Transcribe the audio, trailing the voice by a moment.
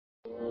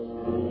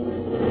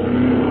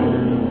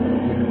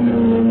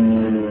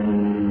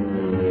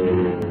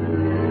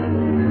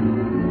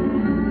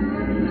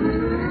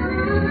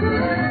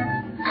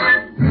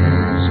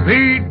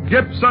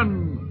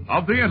Gibson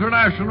of the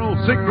International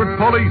Secret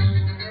Police.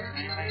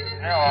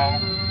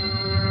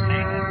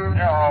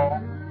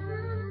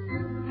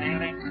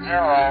 Ceiling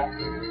zero.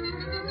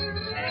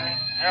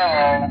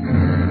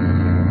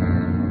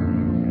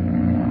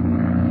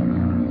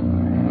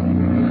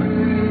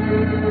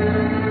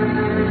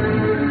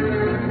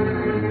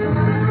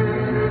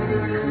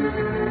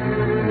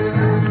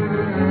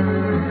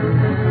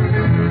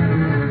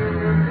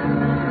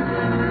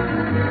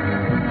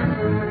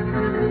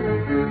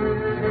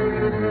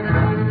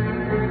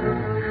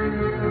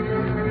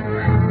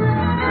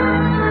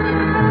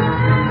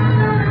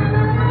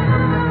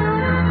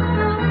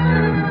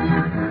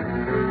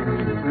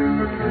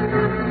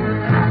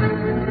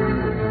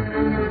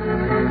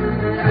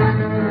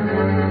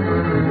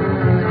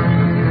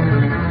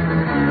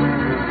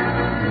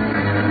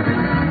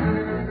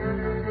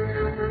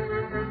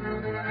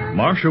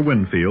 Marcia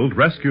Winfield,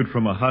 rescued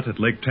from a hut at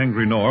Lake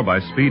Tangrenor by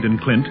Speed and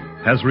Clint,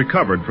 has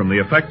recovered from the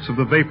effects of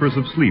the vapors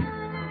of sleep.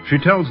 She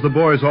tells the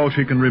boys all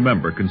she can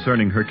remember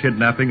concerning her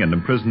kidnapping and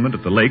imprisonment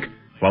at the lake,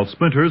 while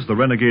Splinters, the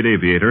renegade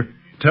aviator,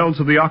 tells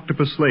of the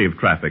Octopus slave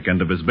traffic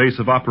and of his base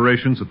of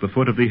operations at the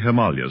foot of the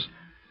Himalayas.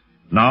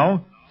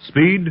 Now,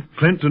 Speed,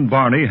 Clint, and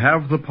Barney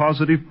have the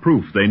positive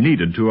proof they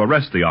needed to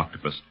arrest the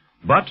Octopus.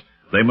 But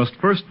they must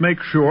first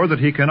make sure that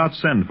he cannot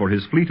send for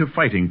his fleet of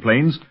fighting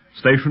planes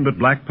stationed at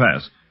Black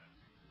Pass.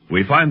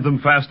 We find them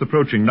fast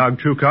approaching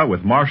Nagchuka with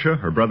Marcia,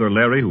 her brother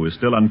Larry, who is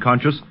still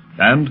unconscious,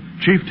 and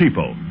Chief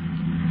Tipo.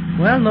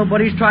 Well,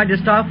 nobody's tried to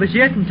stop us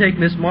yet and take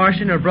Miss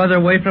Marcia and her brother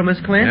away from us,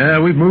 Clint. Yeah,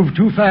 we've moved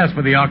too fast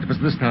for the Octopus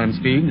this time,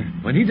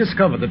 Speed. When he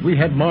discovered that we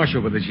had Marcia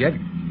with us yet,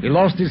 he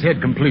lost his head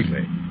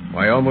completely.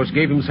 Why, almost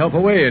gave himself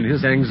away in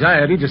his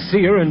anxiety to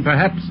see her and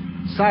perhaps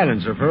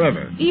silence her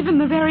forever. Even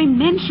the very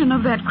mention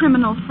of that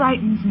criminal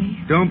frightens me.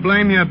 Don't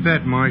blame you a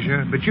bit,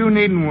 Marcia, but you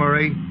needn't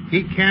worry.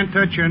 He can't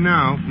touch her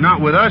now,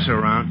 not with us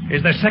around.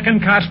 Is the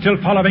second car still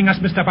following us,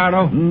 Mr.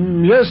 Barlow?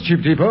 Yes, Chief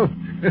Tipo.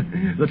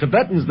 The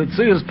Tibetans that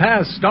see us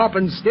pass stop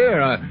and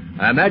stare.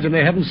 I imagine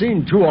they haven't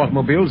seen two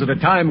automobiles at a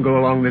time go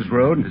along this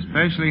road.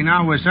 Especially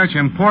now with such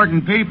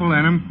important people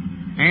in them.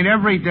 Ain't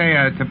every day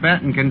a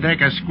Tibetan can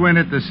take a squint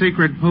at the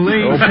secret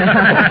police.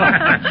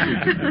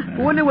 I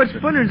wonder what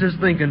Splinters is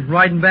thinking,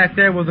 riding back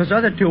there with those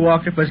other two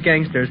Octopus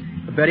gangsters.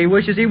 I bet he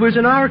wishes he was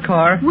in our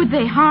car. Would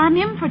they harm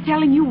him for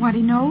telling you what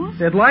he knows?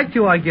 They'd like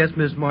to, I guess,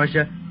 Miss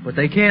Marcia, but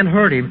they can't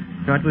hurt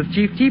him. Not with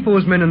Chief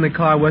Tipo's men in the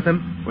car with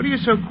him. What are you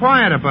so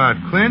quiet about,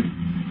 Clint?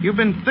 You've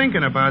been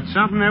thinking about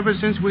something ever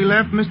since we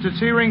left Mr.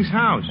 Searing's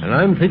house. And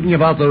I'm thinking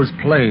about those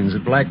planes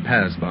at Black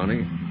Pass,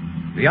 Barney.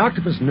 The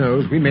Octopus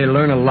knows we may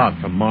learn a lot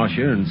from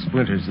Marcia and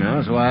Splinters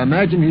now, so I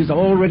imagine he's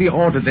already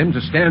ordered them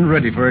to stand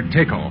ready for a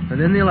takeoff. And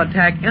then they'll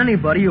attack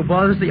anybody who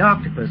bothers the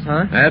Octopus,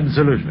 huh?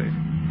 Absolutely.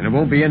 And it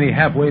won't be any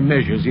halfway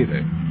measures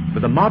either.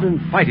 With the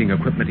modern fighting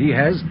equipment he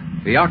has,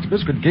 the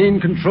Octopus could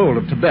gain control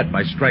of Tibet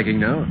by striking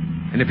now.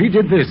 And if he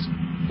did this,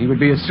 he would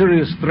be a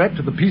serious threat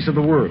to the peace of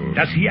the world.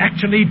 Does he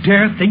actually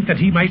dare think that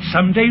he might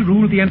someday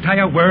rule the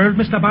entire world,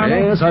 Mr.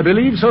 Barlow? Yes, I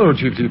believe so,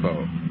 Chief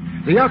Tipo.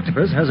 The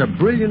Octopus has a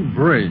brilliant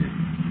brain.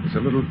 It's a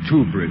little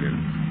too brilliant.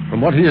 From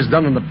what he has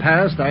done in the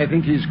past, I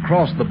think he's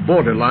crossed the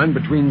borderline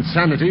between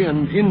sanity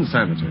and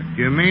insanity.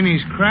 You mean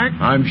he's cracked?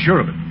 I'm sure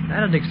of it.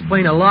 That'd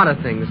explain a lot of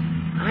things.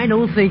 I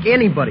don't think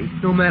anybody,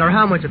 no matter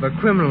how much of a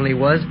criminal he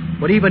was,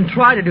 would even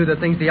try to do the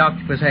things the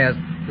Octopus has,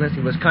 unless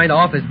he was kind of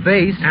off his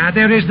base.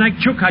 There is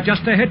Nagchuka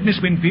just ahead, Miss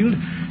Winfield.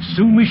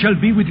 Soon we shall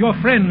be with your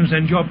friends,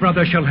 and your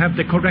brother shall have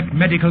the correct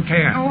medical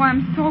care. Oh,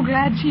 I'm so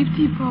glad, Chief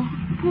Tipo.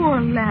 Poor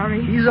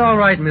Larry. He's all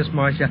right, Miss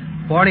Marcia.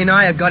 Barney and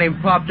I have got him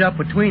propped up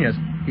between us.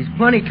 He's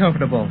plenty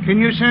comfortable. Can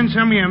you send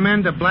some of your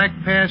men to Black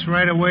Pass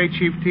right away,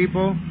 Chief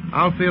Tipo?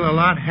 I'll feel a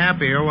lot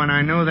happier when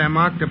I know them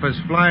Octopus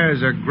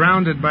flyers are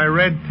grounded by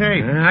red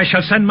tape. I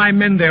shall send my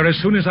men there as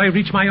soon as I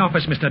reach my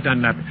office, Mr.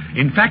 Dunlap.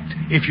 In fact,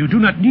 if you do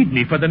not need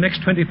me for the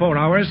next 24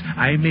 hours,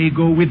 I may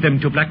go with them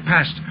to Black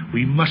Pass.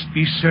 We must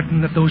be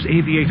certain that those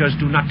aviators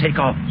do not take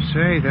off.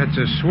 Say, that's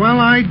a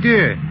swell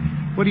idea.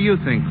 What do you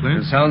think,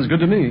 Clint? It sounds good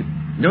to me.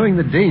 Knowing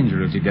the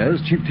danger as he does,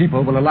 Chief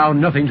Tipo will allow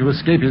nothing to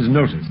escape his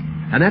notice.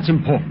 And that's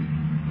important.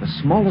 The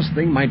smallest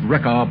thing might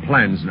wreck our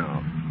plans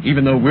now,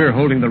 even though we're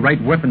holding the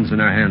right weapons in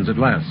our hands at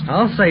last.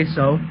 I'll say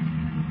so.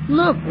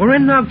 Look, we're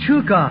in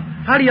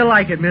Nagchuka. How do you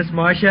like it, Miss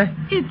Marcia?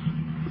 It's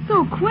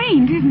so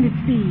quaint, isn't it,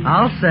 Speed?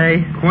 I'll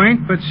say.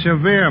 Quaint but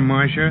severe,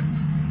 Marcia.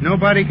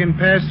 Nobody can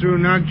pass through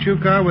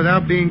Nagchuka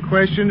without being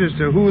questioned as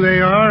to who they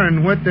are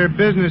and what their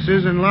business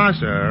is in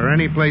Lhasa or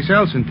any place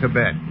else in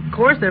Tibet. Of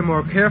course they're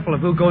more careful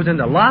of who goes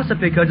into Lhasa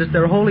because it's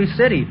their holy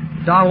city.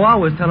 Dawa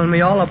was telling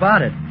me all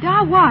about it.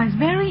 Dawa is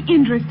very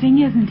interesting,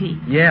 isn't he?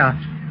 Yeah.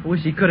 I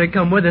wish he could have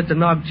come with us to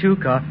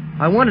Nagchuka.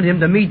 I wanted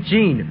him to meet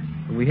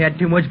Jean. But we had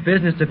too much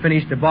business to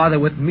finish to bother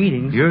with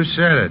meetings. You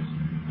said it.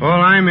 All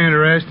I'm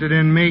interested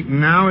in meeting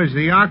now is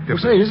the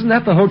Octopus. Well, say, isn't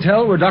that the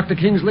hotel where Dr.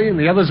 Kingsley and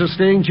the others are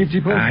staying, Chief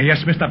Depot?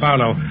 Yes, Mr.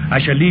 Barlow. I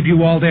shall leave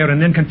you all there and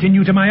then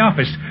continue to my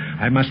office.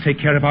 I must take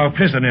care of our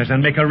prisoners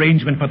and make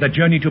arrangement for the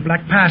journey to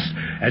Black Pass,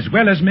 as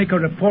well as make a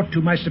report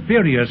to my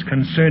superiors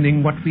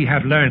concerning what we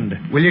have learned.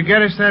 Will you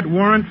get us that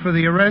warrant for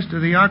the arrest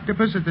of the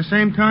Octopus at the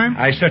same time?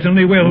 I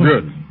certainly will.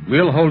 Good.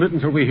 We'll hold it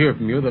until we hear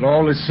from you that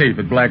all is safe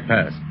at Black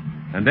Pass.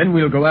 And then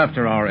we'll go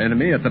after our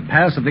enemy at the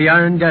pass of the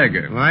Iron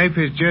Dagger. Life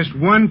is just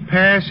one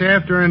pass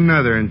after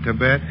another in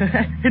Tibet.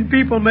 And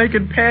people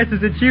making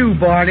passes at you,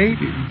 Barney.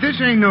 This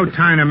ain't no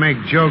time to make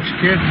jokes,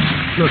 kid.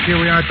 Look, here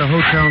we are at the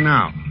hotel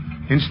now.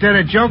 Instead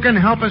of joking,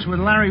 help us with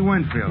Larry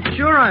Winfield.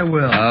 Sure I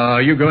will.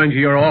 Are you going to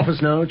your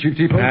office now, Chief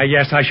Depot?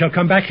 Yes, I shall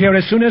come back here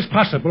as soon as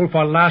possible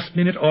for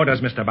last-minute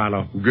orders, Mr.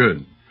 Barlow.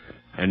 Good.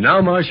 And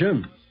now,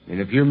 Marcia, in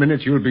a few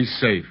minutes you'll be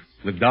safe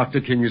with Dr.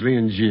 Kingsley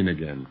and Jean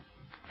again.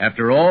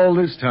 After all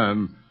this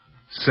time,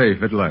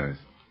 safe at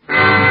last.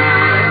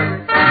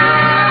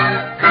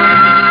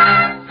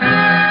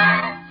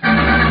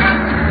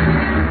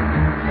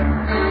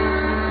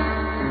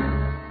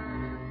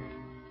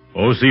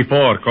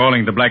 OC4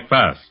 calling the Black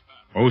Pass.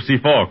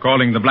 OC4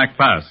 calling the Black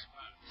Pass.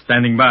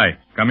 Standing by.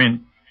 Come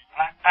in.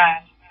 Black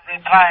Pass,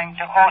 replying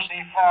to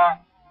OC4.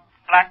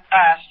 Black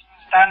Pass,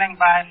 standing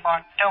by for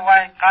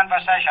two-way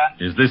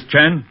conversation. Is this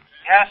Chen?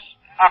 Yes,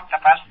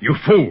 Octopus. You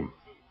fool!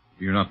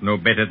 Do you not know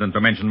better than to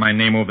mention my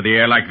name over the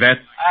air like that?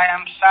 I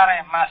am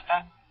sorry,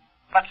 Master.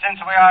 But since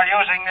we are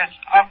using this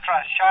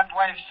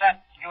ultra-shortwave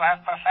set you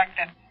have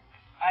perfected,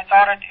 I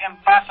thought it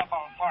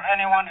impossible for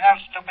anyone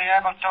else to be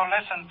able to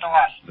listen to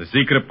us. The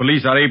secret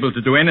police are able to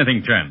do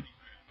anything, Chen.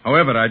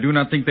 However, I do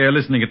not think they are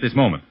listening at this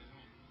moment.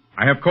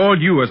 I have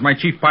called you as my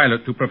chief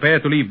pilot to prepare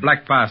to leave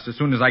Black Pass as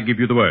soon as I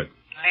give you the word.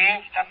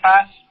 Leave the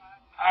pass?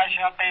 I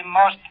shall be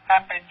most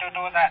happy to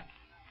do that.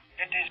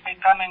 It is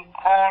becoming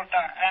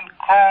colder and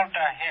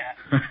colder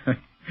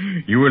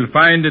here. You will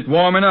find it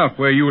warm enough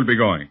where you will be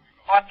going.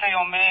 What do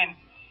you mean,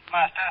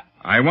 Master?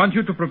 I want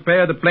you to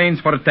prepare the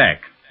planes for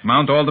attack.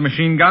 Mount all the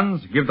machine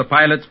guns, give the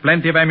pilots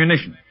plenty of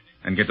ammunition,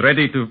 and get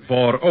ready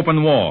for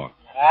open war.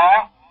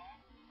 War?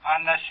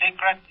 On the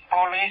secret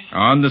police?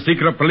 On the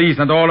secret police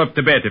and all of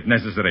Tibet, if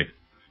necessary.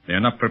 They are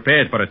not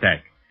prepared for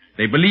attack.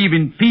 They believe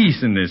in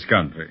peace in this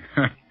country.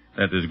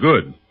 That is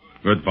good.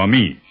 Good for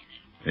me.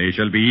 They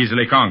shall be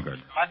easily conquered.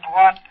 But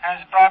what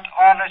has brought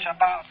all this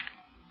about?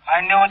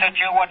 I knew that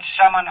you would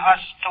summon us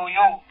to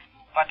you,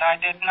 but I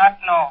did not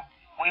know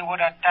we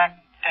would attack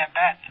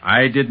Tibet.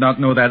 I did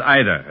not know that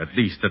either, at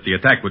least that the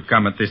attack would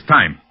come at this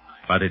time.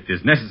 But it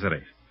is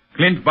necessary.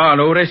 Clint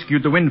Barlow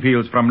rescued the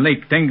Winfields from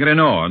Lake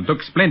Tengrenor and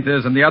took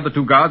Splinters and the other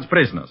two guards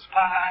prisoners.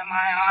 By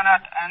my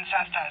honored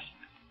ancestors,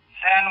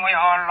 then we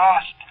are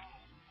lost.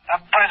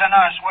 The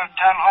prisoners will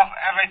tell of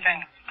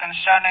everything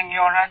concerning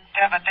your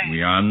activities.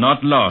 We are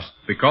not lost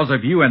because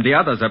of you and the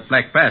others at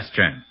Black Pass,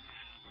 Chan.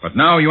 But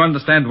now you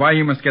understand why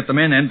you must get the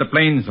men and the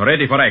planes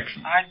ready for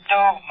action. I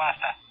do,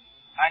 Master.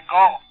 I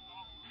go.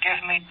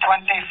 Give me 24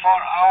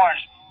 hours,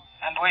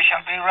 and we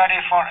shall be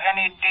ready for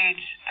any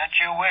deeds that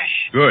you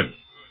wish. Good.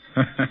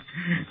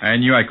 I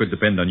knew I could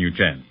depend on you,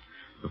 Chan.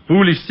 The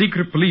foolish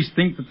secret police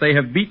think that they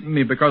have beaten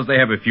me because they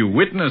have a few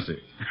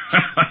witnesses.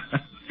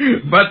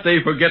 But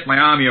they forget my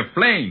army of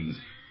planes.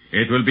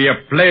 It will be a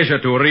pleasure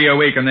to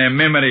reawaken their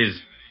memories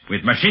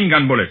with machine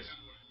gun bullets.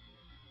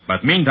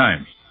 But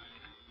meantime,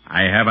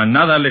 I have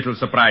another little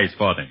surprise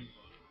for them.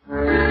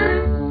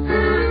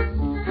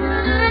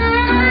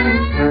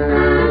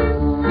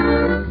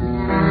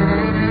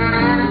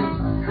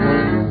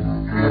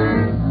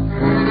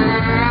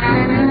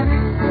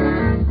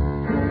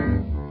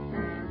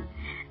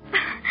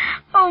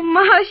 Oh,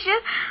 Marcia,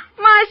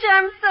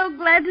 I'm so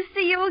glad to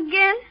see you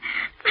again.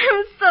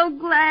 I'm so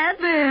glad.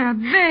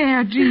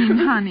 There, Jean,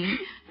 honey.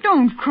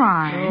 Don't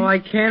cry. Oh, I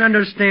can't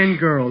understand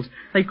girls.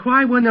 They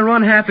cry when they're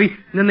unhappy,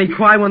 and then they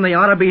cry when they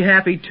ought to be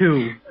happy,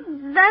 too.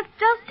 That's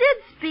just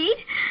it, Speed.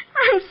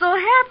 I'm so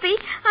happy,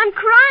 I'm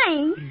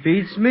crying.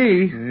 Beats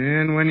me.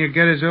 And when you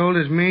get as old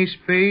as me,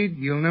 Speed,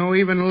 you'll know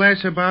even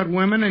less about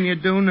women than you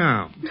do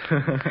now.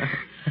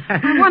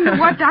 I wonder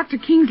what Dr.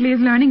 Kingsley is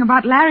learning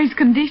about Larry's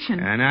condition.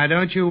 Now,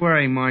 don't you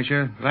worry,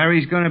 Marcia.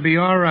 Larry's going to be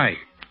all right.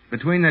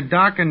 Between the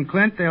doc and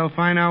Clint, they'll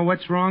find out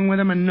what's wrong with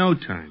him in no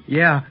time.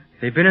 Yeah,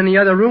 they've been in the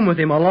other room with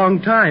him a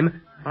long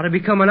time. Ought to be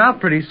coming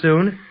out pretty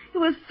soon. It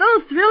was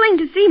so thrilling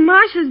to see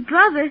Marcia's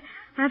brother.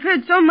 I've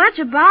heard so much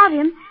about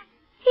him.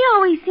 He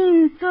always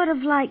seemed sort of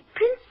like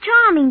Prince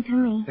Charming to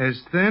me.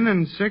 As thin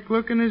and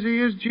sick-looking as he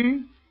is,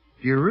 Jean?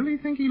 Do you really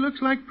think he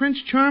looks like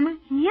Prince Charming?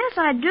 Yes,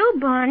 I do,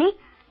 Barney.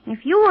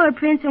 If you were a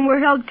prince and were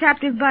held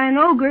captive by an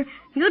ogre,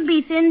 you'd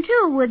be thin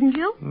too, wouldn't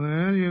you?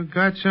 Well, you've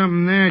got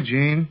something there,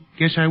 Jean.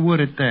 Guess I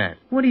would at that.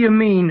 What do you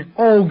mean,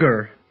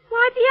 ogre?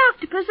 Why, the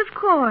octopus, of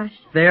course.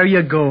 There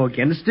you go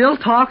again, still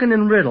talking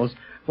in riddles.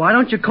 Why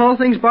don't you call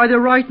things by their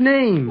right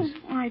names?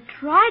 I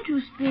try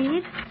to,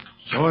 Speed.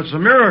 So it's a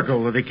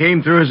miracle that he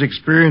came through his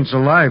experience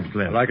alive,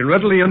 Clint. Well, I can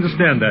readily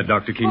understand that,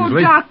 Dr.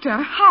 Kingsley. Oh, Doctor,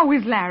 how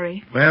is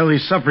Larry? Well,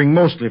 he's suffering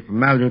mostly from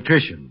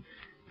malnutrition.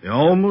 They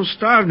almost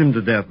starved him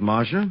to death,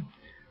 Marcia.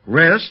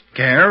 Rest,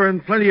 care,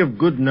 and plenty of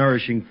good,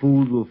 nourishing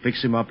food will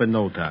fix him up in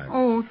no time.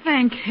 Oh,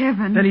 thank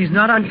heaven. Then he's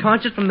not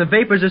unconscious from the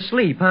vapors of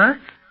sleep, huh?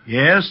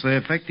 Yes, they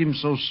affect him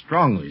so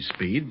strongly,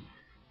 Speed,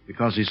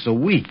 because he's so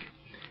weak.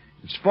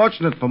 It's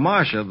fortunate for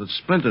Marcia that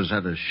Splinters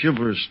had a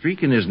chivalrous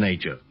streak in his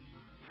nature.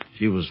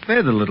 She was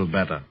fed a little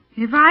better.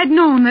 If I'd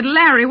known that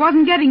Larry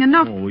wasn't getting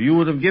enough... Oh, you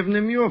would have given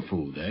him your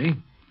food, eh?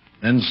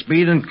 Then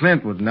Speed and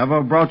Clint would never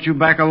have brought you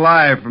back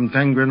alive from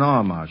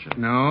Tengrenor, Marcia.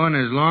 No, and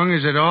as long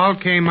as it all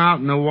came out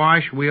in the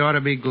wash, we ought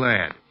to be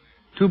glad.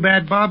 Too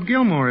bad Bob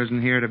Gilmore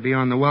isn't here to be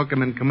on the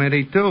welcoming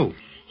committee, too.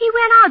 He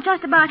went out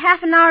just about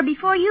half an hour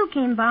before you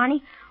came,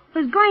 Barney.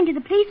 Was going to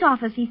the police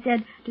office, he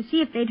said, to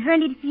see if they'd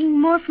heard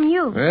anything more from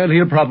you. Well,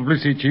 he'll probably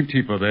see Chief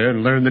Tipo there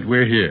and learn that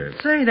we're here.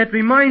 Say, that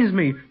reminds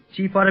me.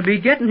 Chief ought to be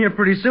getting here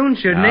pretty soon,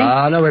 shouldn't he?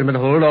 Now, wait a minute.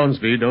 Hold on,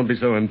 Speed. Don't be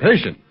so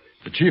impatient.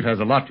 The Chief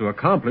has a lot to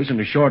accomplish in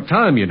a short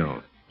time, you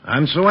know.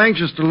 I'm so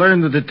anxious to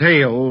learn the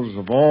details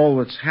of all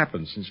that's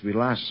happened since we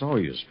last saw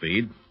you,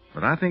 Speed.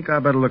 But I think I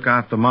better look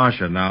after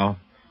Marcia now.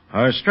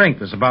 Her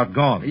strength is about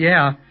gone.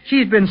 Yeah,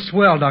 she's been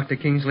swell, Dr.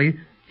 Kingsley.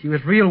 She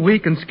was real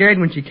weak and scared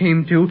when she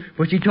came to,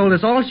 but she told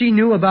us all she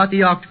knew about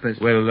the octopus.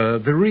 Well,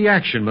 the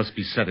reaction must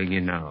be setting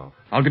in now.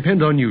 I'll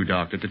depend on you,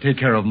 Doctor, to take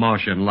care of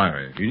Marcia and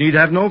Larry. You need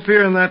have no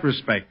fear in that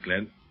respect,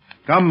 Clint.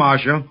 Come,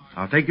 Marcia.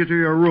 I'll take you to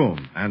your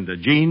room. And,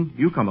 Jean,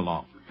 you come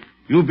along.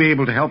 You'll be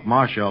able to help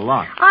Marcia a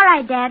lot. All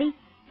right, Daddy.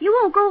 You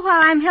won't go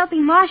while I'm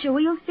helping Marcia,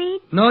 will you,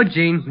 Speed? No,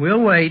 Jean.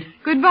 We'll wait.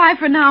 Goodbye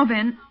for now,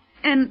 then.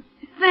 And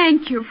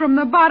thank you from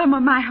the bottom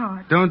of my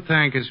heart. Don't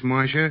thank us,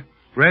 Marcia.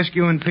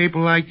 Rescuing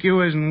people like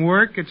you isn't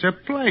work. It's a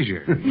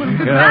pleasure.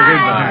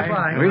 Goodbye.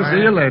 Bye. We'll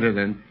see you later,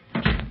 then.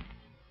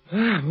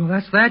 Well,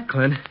 that's that,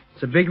 Clint.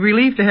 It's a big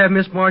relief to have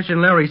Miss Marcia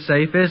and Larry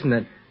safe, isn't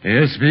it?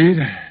 Yes, Speed.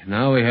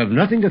 Now we have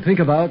nothing to think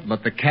about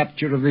but the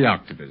capture of the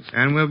octopus.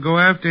 And we'll go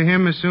after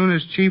him as soon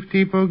as Chief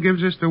Tipo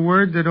gives us the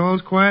word that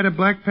all's quiet at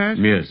Black Pass?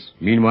 Yes.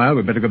 Meanwhile,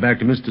 we'd better go back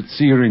to Mr.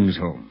 Searing's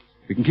home.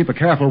 We can keep a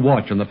careful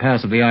watch on the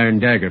pass of the Iron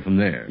Dagger from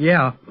there.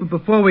 Yeah.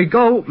 Before we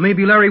go,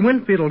 maybe Larry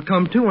Winfield will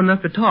come too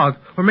enough to talk.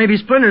 Or maybe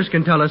Splinters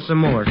can tell us some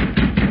more.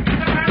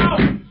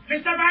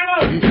 Mr.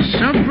 Barlow!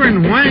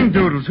 Suffering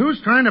wang-doodles. Who's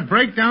trying to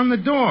break down the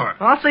door?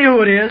 I'll see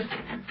who it is.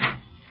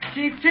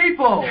 Chief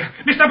Tipo.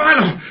 Mr.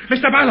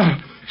 Barlow!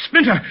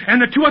 Splinter and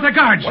the two other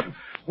guards.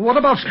 What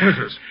about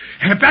Splinters?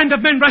 A band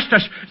of men rushed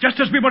us just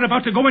as we were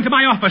about to go into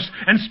my office,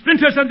 and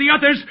Splinters and the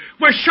others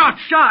were shot.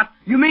 Shot?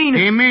 You mean...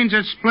 He means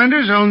that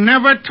Splinters will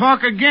never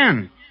talk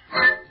again.